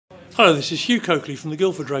Hello, this is Hugh Coakley from the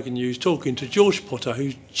Guildford Dragon News talking to George Potter,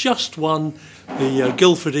 who's just won the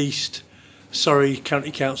Guildford East Surrey County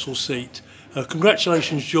Council seat.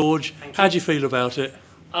 Congratulations, George. How do you feel about it?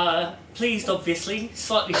 Pleased, obviously.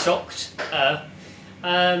 Slightly shocked. You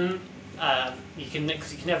can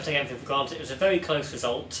never take anything for granted. It was a very close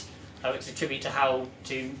result, which is a tribute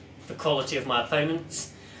to the quality of my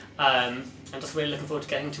opponents. And just really looking forward to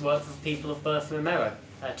getting to work with the people of Bertham and Merrow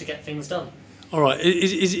to get things done. All right.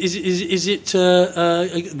 Is it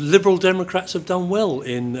Liberal Democrats have done well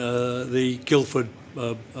in the Guildford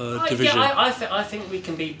division? Yeah, I think we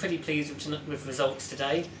can be pretty pleased with results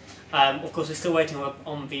today. Of course, we're still waiting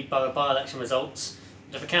on the borough by-election results.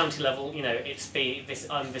 But at the county level, you know,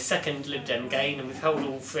 I'm the second Lib Dem gain, and we've held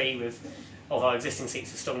all three of our existing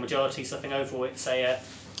seats with strong majority. So I think overall it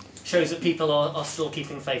shows that people are still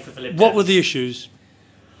keeping faith with the Lib Dems. What were the issues?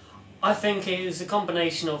 I think it was a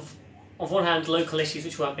combination of one hand, local issues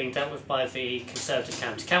which weren't being dealt with by the Conservative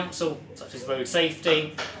County Council, such as road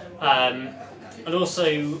safety, and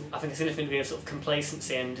also I think a significant degree of sort of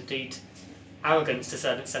complacency and indeed arrogance to a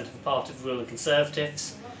certain extent of the part of the ruling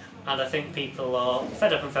Conservatives. And I think people are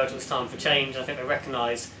fed up and felt it was time for change. I think they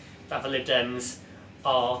recognise that the Lib Dems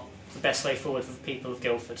are the best way forward for the people of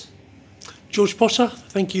Guildford. George Potter,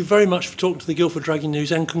 thank you very much for talking to the Guildford Dragon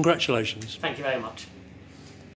News, and congratulations. Thank you very much.